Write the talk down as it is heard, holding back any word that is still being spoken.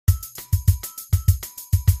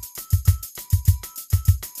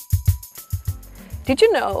Did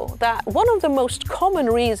you know that one of the most common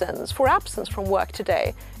reasons for absence from work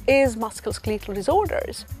today is musculoskeletal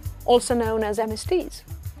disorders, also known as MSDs?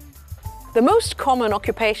 The most common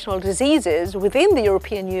occupational diseases within the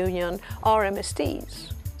European Union are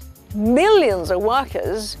MSDs. Millions of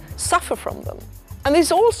workers suffer from them, and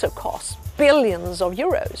this also costs billions of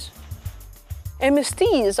euros.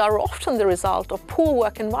 MSDs are often the result of poor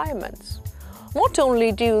work environments. Not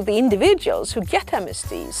only do the individuals who get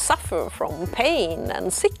MSDs suffer from pain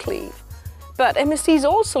and sick leave, but MSDs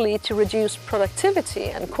also lead to reduced productivity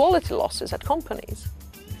and quality losses at companies.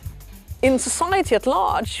 In society at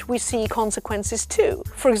large, we see consequences too,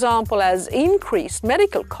 for example as increased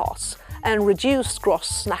medical costs and reduced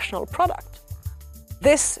gross national product.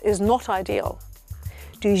 This is not ideal.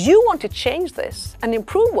 Do you want to change this and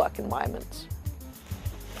improve work environments?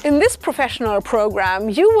 In this professional program,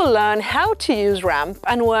 you will learn how to use RAMP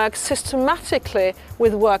and work systematically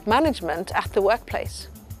with work management at the workplace.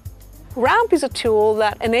 RAMP is a tool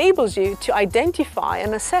that enables you to identify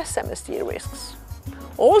and assess MSD risks.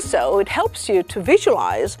 Also, it helps you to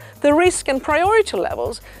visualize the risk and priority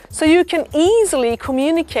levels so you can easily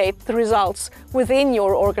communicate the results within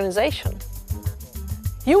your organization.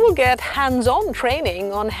 You will get hands-on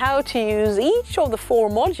training on how to use each of the 4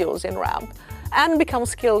 modules in RAMP and become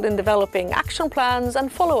skilled in developing action plans and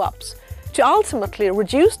follow-ups to ultimately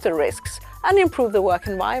reduce the risks and improve the work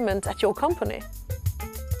environment at your company.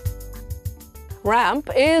 RAMP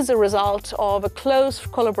is a result of a close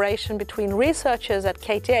collaboration between researchers at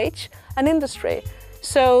KTHx and industry.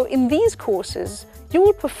 So in these courses, you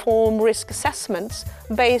will perform risk assessments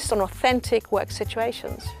based on authentic work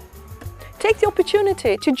situations. Take the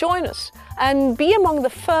opportunity to join us and be among the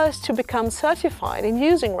first to become certified in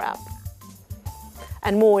using RAMP.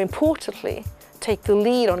 And more importantly, take the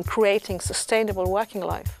lead on creating sustainable working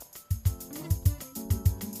life.